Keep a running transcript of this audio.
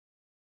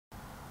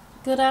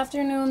Good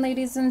afternoon,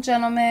 ladies and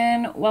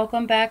gentlemen.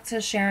 Welcome back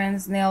to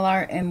Sharon's Nail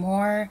Art and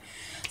More.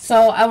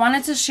 So I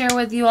wanted to share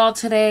with you all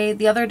today.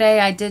 The other day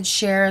I did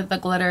share the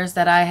glitters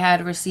that I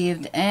had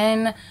received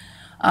in.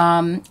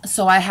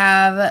 So I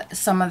have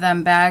some of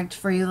them bagged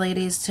for you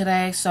ladies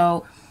today.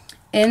 So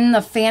in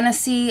the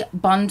fantasy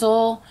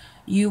bundle,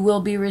 you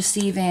will be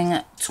receiving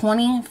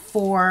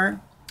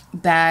 24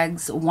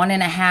 bags,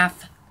 1.5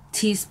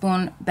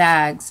 teaspoon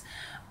bags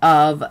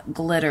of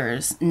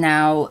glitters.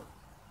 Now,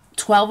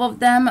 12 of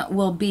them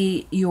will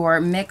be your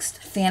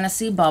mixed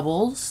fantasy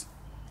bubbles,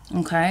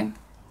 okay?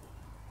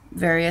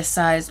 Various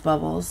sized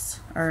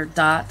bubbles or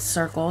dots,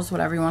 circles,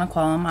 whatever you want to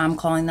call them. I'm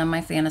calling them my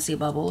fantasy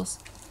bubbles.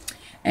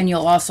 And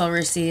you'll also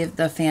receive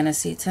the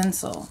fantasy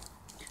tinsel,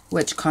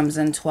 which comes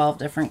in 12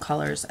 different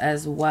colors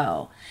as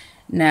well.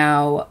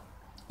 Now,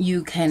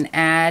 you can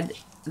add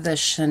the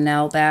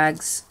Chanel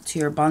bags to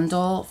your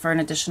bundle for an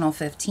additional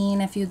 15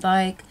 if you'd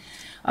like.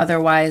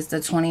 Otherwise,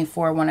 the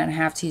 24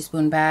 1.5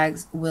 teaspoon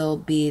bags will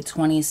be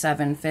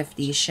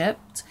 $27.50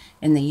 shipped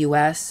in the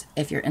US.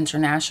 If you're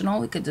international,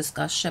 we could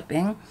discuss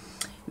shipping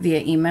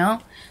via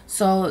email.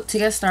 So to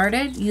get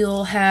started,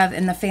 you'll have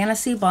in the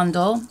fantasy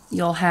bundle,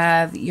 you'll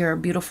have your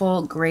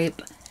beautiful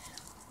grape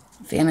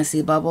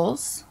fantasy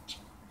bubbles.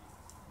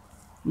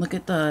 Look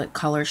at the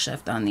color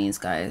shift on these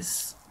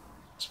guys.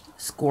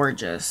 It's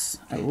gorgeous.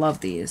 I love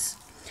these.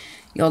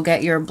 You'll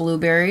get your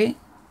blueberry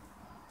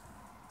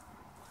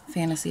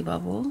fantasy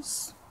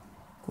bubbles.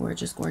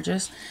 Gorgeous,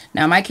 gorgeous.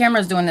 Now my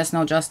camera's doing this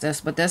no justice,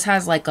 but this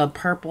has like a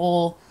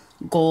purple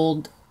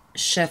gold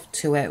shift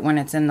to it when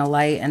it's in the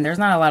light, and there's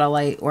not a lot of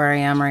light where I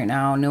am right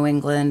now, New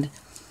England.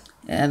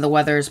 The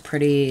weather's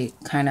pretty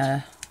kind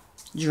of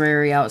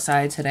dreary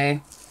outside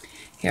today.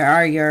 Here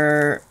are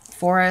your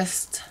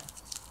forest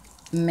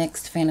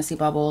mixed fantasy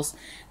bubbles.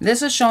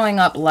 This is showing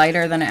up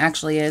lighter than it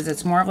actually is.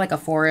 It's more of like a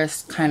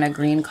forest kind of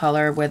green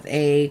color with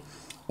a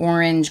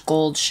orange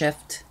gold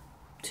shift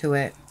to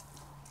it.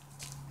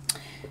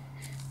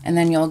 And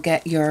then you'll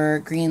get your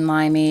green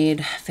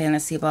limeade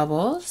fantasy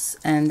bubbles.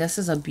 And this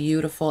is a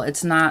beautiful,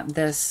 it's not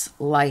this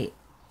light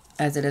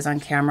as it is on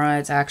camera.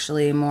 It's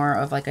actually more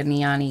of like a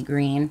neon-y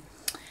green.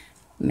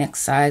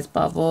 Mixed size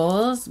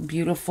bubbles.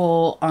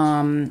 Beautiful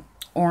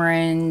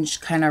orange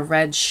kind of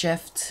red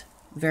shift.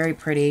 Very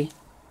pretty.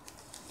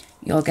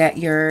 You'll get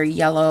your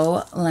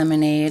yellow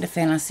lemonade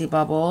fantasy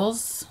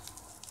bubbles.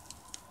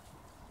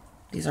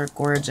 These are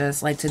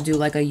gorgeous. Like to do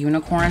like a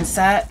unicorn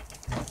set.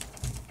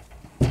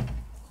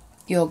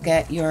 You'll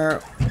get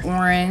your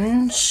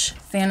orange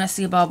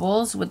fantasy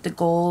bubbles with the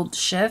gold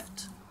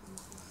shift.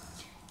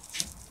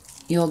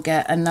 You'll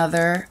get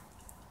another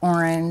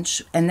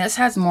orange. And this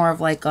has more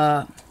of like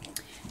a...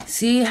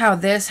 See how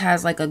this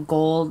has like a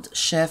gold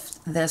shift?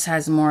 This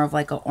has more of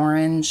like an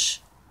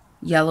orange,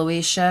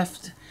 yellowy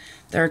shift.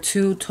 They're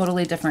two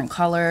totally different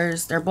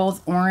colors. They're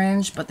both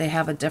orange, but they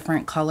have a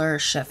different color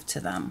shift to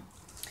them.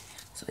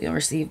 So you'll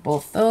receive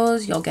both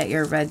those. You'll get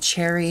your red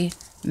cherry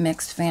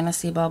mixed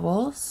fantasy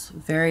bubbles.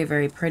 Very,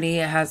 very pretty.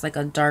 It has like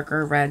a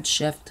darker red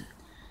shift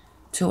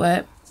to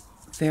it.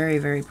 Very,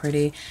 very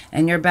pretty.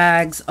 And your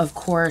bags, of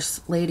course,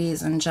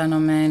 ladies and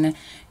gentlemen,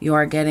 you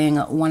are getting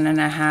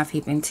 1.5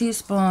 heaping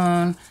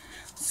teaspoon.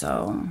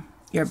 So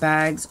your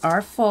bags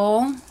are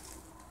full.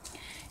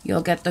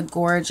 You'll get the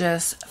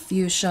gorgeous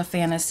fuchsia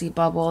fantasy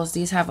bubbles.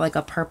 These have like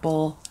a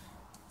purple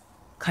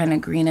kind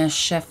of greenish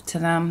shift to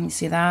them. You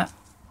see that?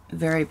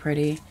 Very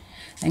pretty.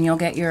 And you'll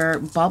get your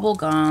bubble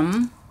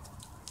gum.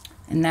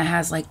 And that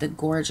has like the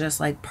gorgeous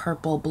like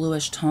purple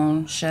bluish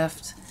tone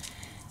shift.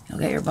 You'll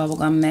get your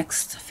bubblegum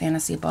mixed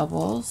fantasy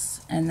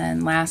bubbles. And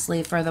then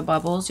lastly for the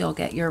bubbles, you'll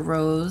get your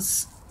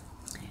rose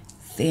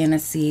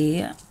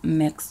fantasy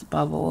mixed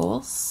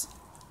bubbles.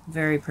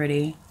 Very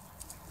pretty.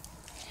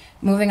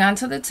 Moving on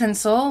to the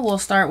tinsel, we'll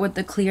start with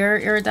the clear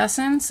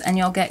iridescence, and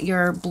you'll get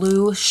your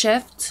blue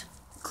shift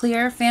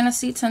clear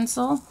fantasy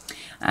tinsel.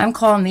 I'm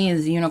calling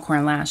these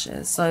unicorn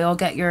lashes. So you'll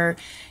get your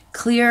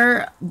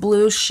clear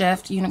blue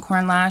shift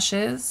unicorn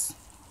lashes.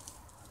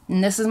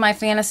 And this is my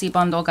fantasy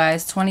bundle,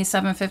 guys.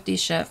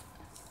 $27.50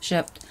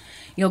 shipped.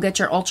 You'll get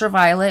your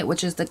ultraviolet,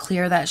 which is the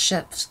clear that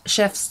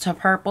shifts to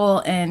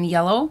purple and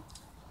yellow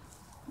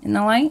in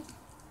the light.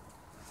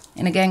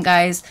 And again,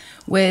 guys,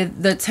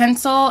 with the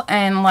tinsel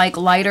and like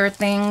lighter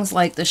things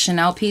like the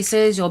Chanel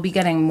pieces, you'll be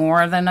getting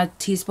more than 1.5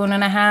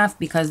 teaspoons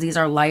because these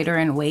are lighter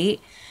in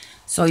weight.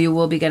 So you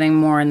will be getting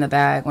more in the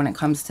bag when it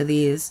comes to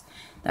these.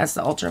 That's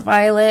the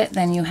ultraviolet.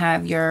 Then you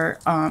have your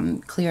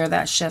clear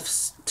that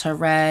shifts to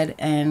red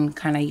and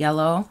kind of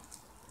yellow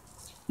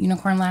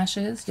unicorn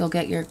lashes. You'll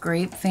get your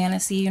grape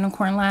fantasy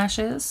unicorn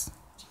lashes.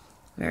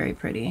 Very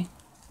pretty.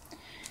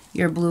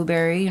 Your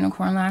blueberry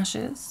unicorn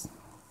lashes.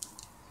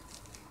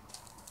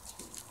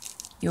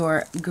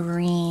 Your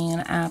green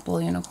apple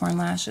unicorn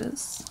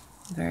lashes.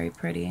 Very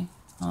pretty.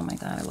 Oh my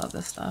god, I love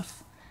this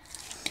stuff.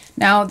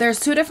 Now, there's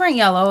two different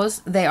yellows.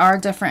 They are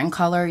different in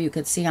color. You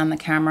could see on the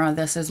camera,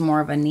 this is more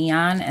of a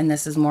neon, and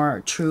this is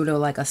more true to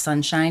like a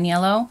sunshine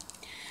yellow.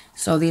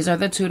 So these are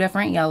the two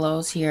different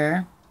yellows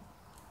here.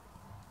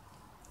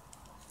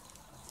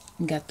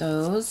 Get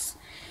those.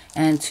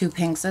 and 2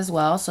 pinks as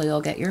well. So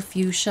you'll get your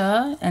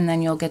fuchsia, and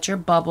then you'll get your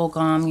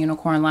bubblegum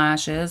unicorn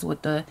lashes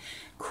with the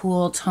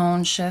cool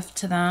tone shift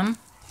to them.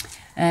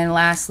 And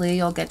lastly,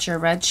 you'll get your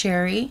red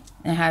cherry.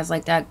 It has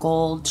like that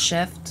gold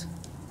shift.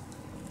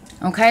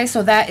 Okay,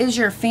 so that is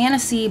your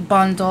fantasy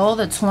bundle,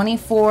 the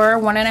 24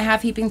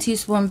 1.5 heaping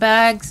teaspoon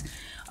bags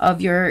of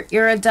your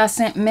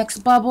iridescent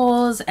mixed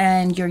bubbles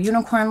and your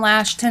unicorn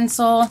lash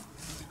tinsel.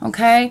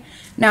 Okay,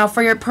 now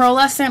for your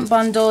pearlescent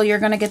bundle, you're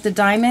going to get the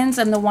diamonds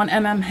and the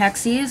 1mm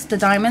hexies. The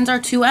diamonds are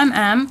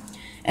 2mm,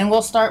 and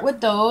we'll start with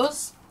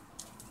those.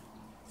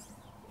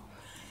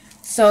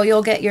 So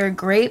you'll get your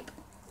grape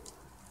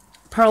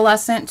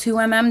pearlescent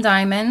 2mm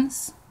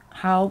diamonds.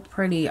 How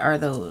pretty are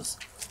those?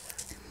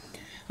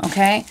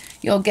 Okay,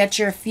 you'll get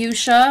your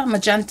fuchsia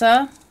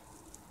magenta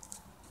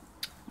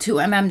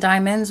 2mm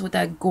diamonds with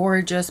that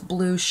gorgeous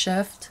blue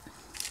shift.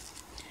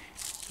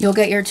 You'll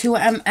get your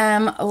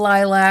 2mm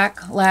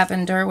lilac,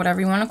 lavender,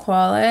 whatever you want to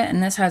call it.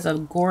 And this has a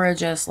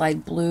gorgeous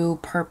like blue,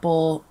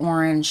 purple,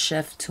 orange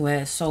shift to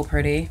it. So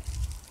pretty.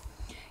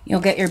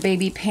 You'll get your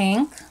baby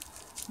pink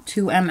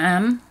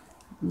 2mm.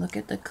 Look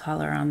at the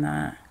color on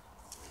that.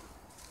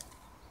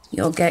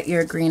 You'll get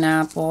your green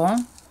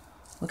apple.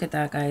 Look at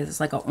that, guys. It's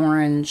like an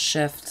orange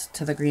shift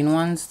to the green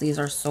ones. These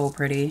are so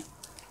pretty.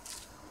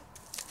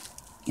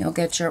 You'll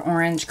get your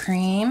orange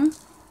cream.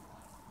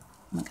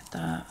 Look at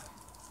that.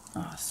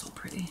 Oh, so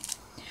pretty.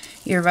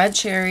 Your red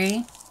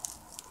cherry.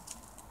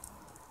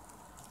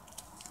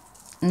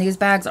 And these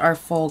bags are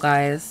full,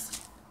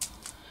 guys.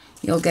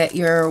 You'll get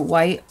your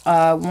white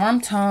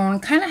warm tone.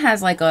 Kind of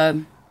has like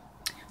a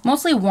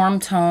mostly warm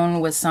tone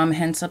with some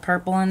hints of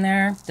purple in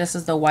there. This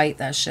is the white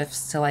that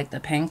shifts to like the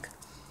pink.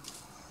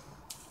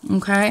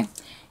 Okay.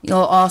 You'll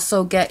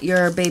also get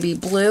your baby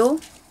blue.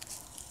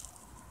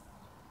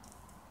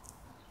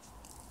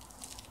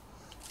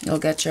 You'll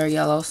get your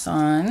yellow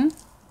sun.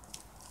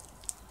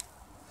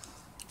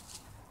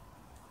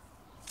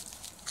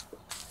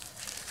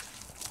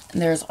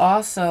 There's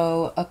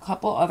also a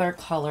couple other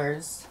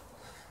colors.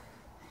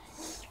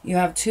 You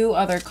have 2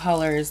 other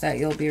colors that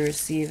you'll be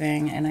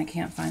receiving, and I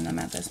can't find them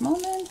at this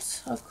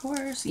moment, of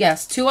course.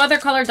 Yes, 2 other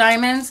color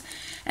diamonds,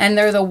 and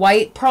they're the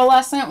white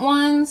pearlescent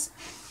ones.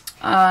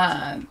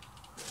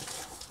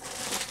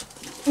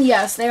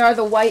 Yes, they are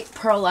the white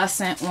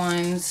pearlescent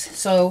ones.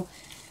 So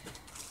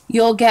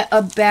you'll get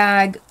a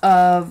bag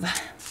of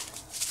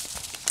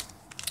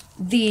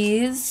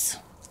these.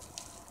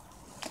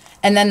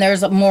 And then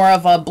there's more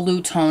of a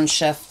blue tone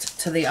shift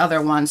to the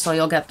other one. So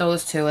you'll get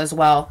those 2 as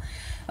well.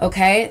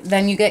 Okay,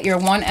 then you get your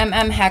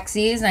 1mm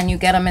hexies, and you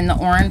get them in the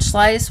orange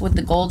slice with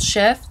the gold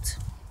shift.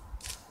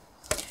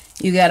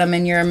 You get them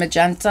in your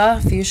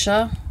magenta,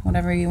 fuchsia,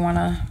 whatever you want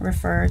to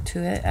refer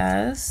to it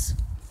as.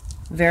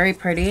 Very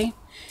pretty.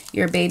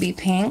 Your baby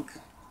pink,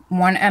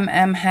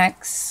 1mm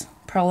hex,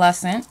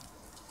 pearlescent.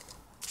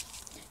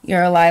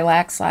 Your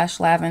lilac /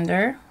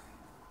 lavender.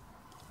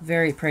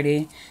 Very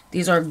pretty.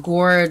 These are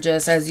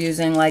gorgeous as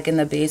using like in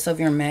the base of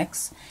your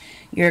mix.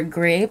 Your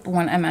grape,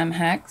 1mm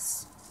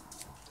hex.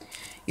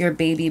 Your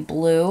baby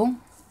blue.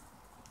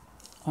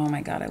 Oh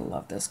my god, I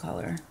love this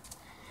color.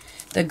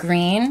 The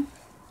green,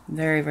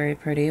 very, very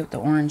pretty with the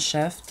orange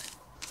shift.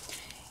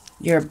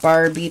 Your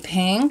Barbie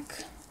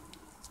pink.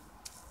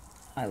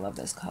 I love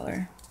this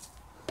color.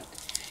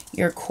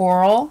 Your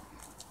coral,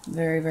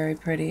 very, very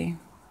pretty.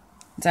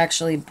 It's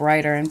actually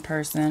brighter in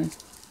person.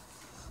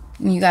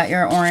 And you got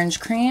your orange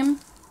cream.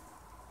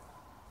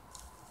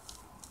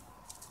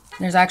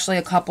 There's actually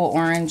a couple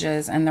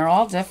oranges, and they're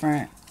all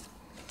different.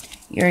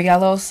 Your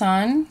yellow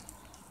sun.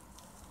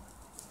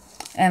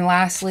 And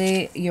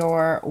lastly,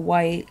 your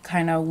white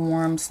kind of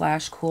warm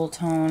 / cool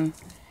tone.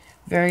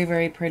 Very,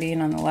 very pretty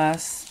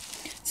nonetheless.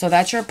 So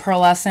that's your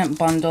pearlescent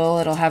bundle.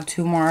 It'll have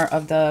 2 more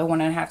of the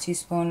 1.5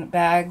 teaspoon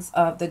bags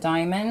of the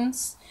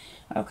diamonds.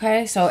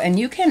 Okay, so, and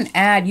you can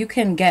add, you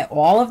can get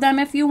all of them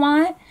if you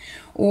want,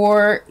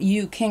 or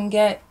you can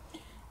get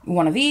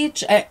one of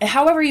each.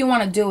 However you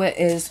want to do it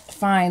is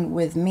fine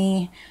with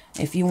me.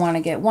 If you want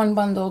to get 1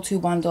 bundle, 2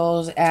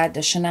 bundles, add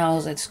the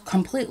Chanel's, it's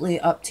completely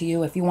up to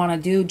you. If you want to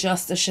do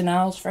just the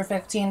Chanel's for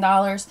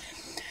 $15,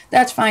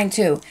 that's fine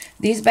too.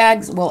 These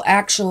bags will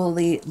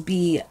actually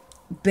be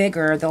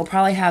bigger. They'll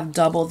probably have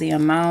double the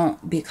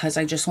amount because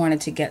I just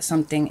wanted to get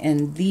something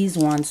in these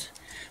ones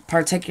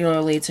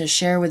particularly to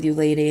share with you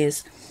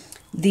ladies.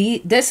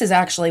 This is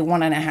actually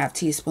 1.5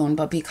 teaspoon,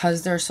 but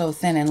because they're so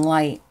thin and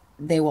light,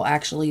 they will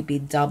actually be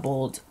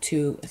doubled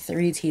to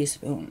 3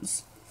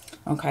 teaspoons.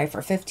 Okay,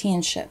 for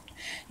 15 shipped.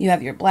 You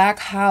have your black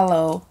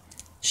hollow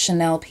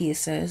Chanel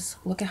pieces.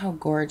 Look at how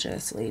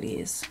gorgeous,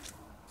 ladies.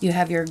 You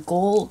have your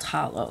gold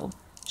hollow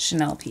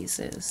Chanel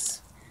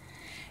pieces.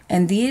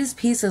 And these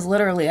pieces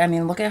literally, I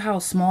mean, look at how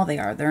small they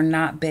are. They're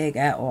not big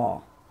at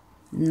all.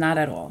 Not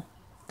at all.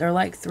 They're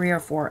like 3 or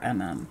 4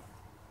 mm.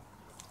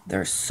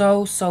 They're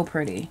so, so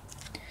pretty.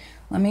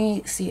 Let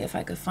me see if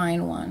I could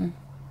find one.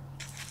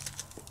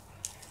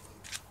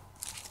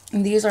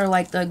 And these are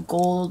like the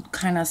gold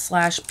kind of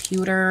 /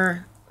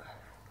 pewter.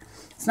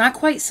 It's not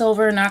quite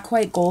silver, not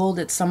quite gold.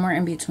 It's somewhere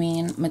in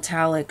between.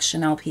 Metallic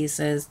Chanel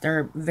pieces.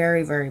 They're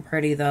very, very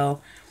pretty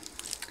though.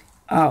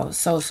 Oh,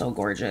 so, so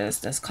gorgeous,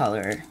 this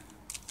color.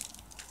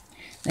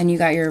 Then you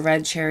got your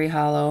red cherry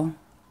hollow.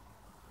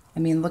 I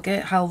mean, look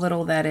at how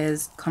little that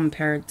is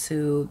compared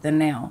to the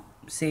nail.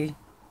 See?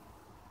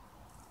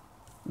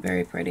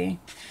 Very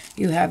pretty.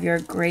 You have your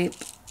grape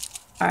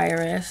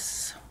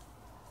iris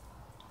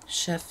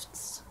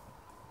shifts.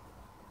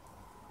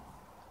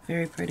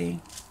 Very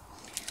pretty.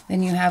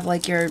 Then you have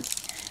like your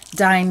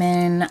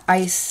diamond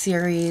ice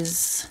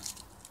series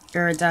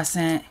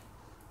iridescent,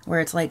 where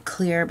it's like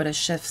clear, but it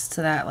shifts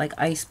to that like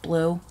ice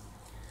blue.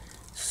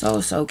 So,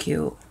 so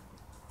cute.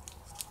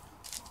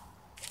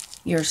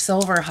 Your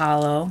silver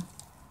hollow.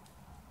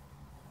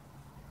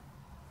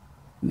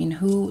 I mean,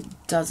 who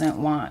doesn't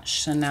want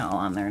Chanel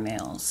on their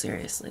nails?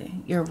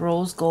 Seriously. Your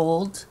rose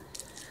gold.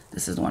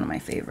 This is one of my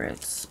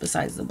favorites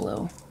besides the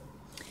blue.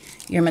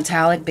 Your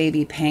metallic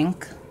baby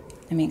pink.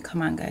 I mean,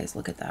 come on, guys.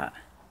 Look at that.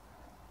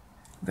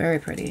 Very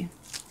pretty.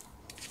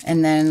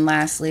 And then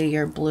lastly,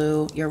 your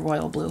blue, your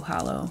royal blue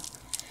hollow.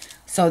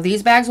 So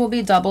these bags will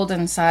be doubled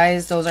in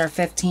size. Those are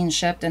 15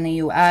 shipped in the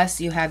US.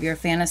 You have your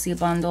fantasy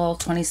bundle,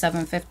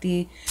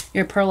 $27.50.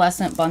 Your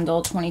pearlescent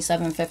bundle,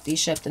 $27.50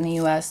 shipped in the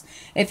US.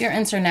 If you're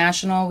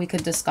international, we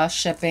could discuss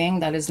shipping.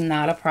 That is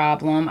not a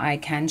problem. I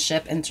can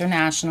ship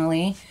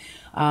internationally.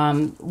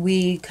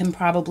 We can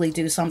probably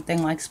do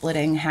something like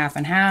splitting half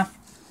and half.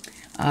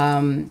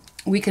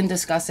 We can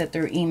discuss it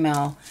through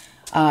email.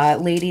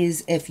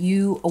 Ladies, if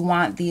you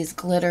want these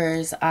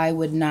glitters, I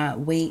would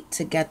not wait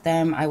to get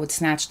them. I would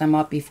snatch them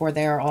up before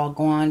they are all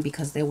gone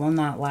because they will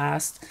not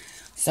last.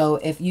 So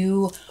if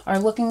you are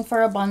looking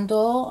for a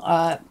bundle,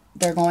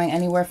 they're going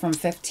anywhere from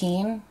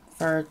 15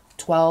 for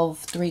 12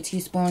 3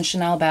 teaspoon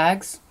Chanel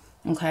bags,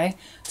 okay,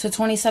 to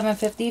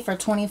 $27.50 for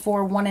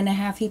 24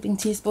 1.5 heaping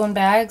teaspoon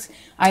bags,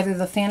 either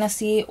the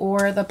fantasy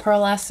or the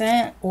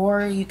pearlescent,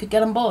 or you could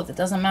get them both. It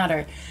doesn't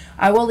matter.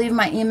 I will leave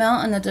my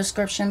email in the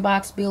description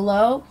box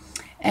below.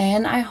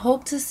 And I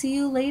hope to see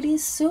you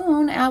ladies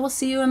soon. I will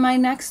see you in my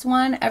next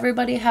one.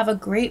 Everybody have a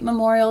great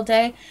Memorial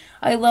Day.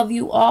 I love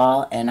you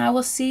all, and I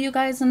will see you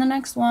guys in the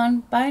next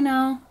one. Bye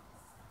now.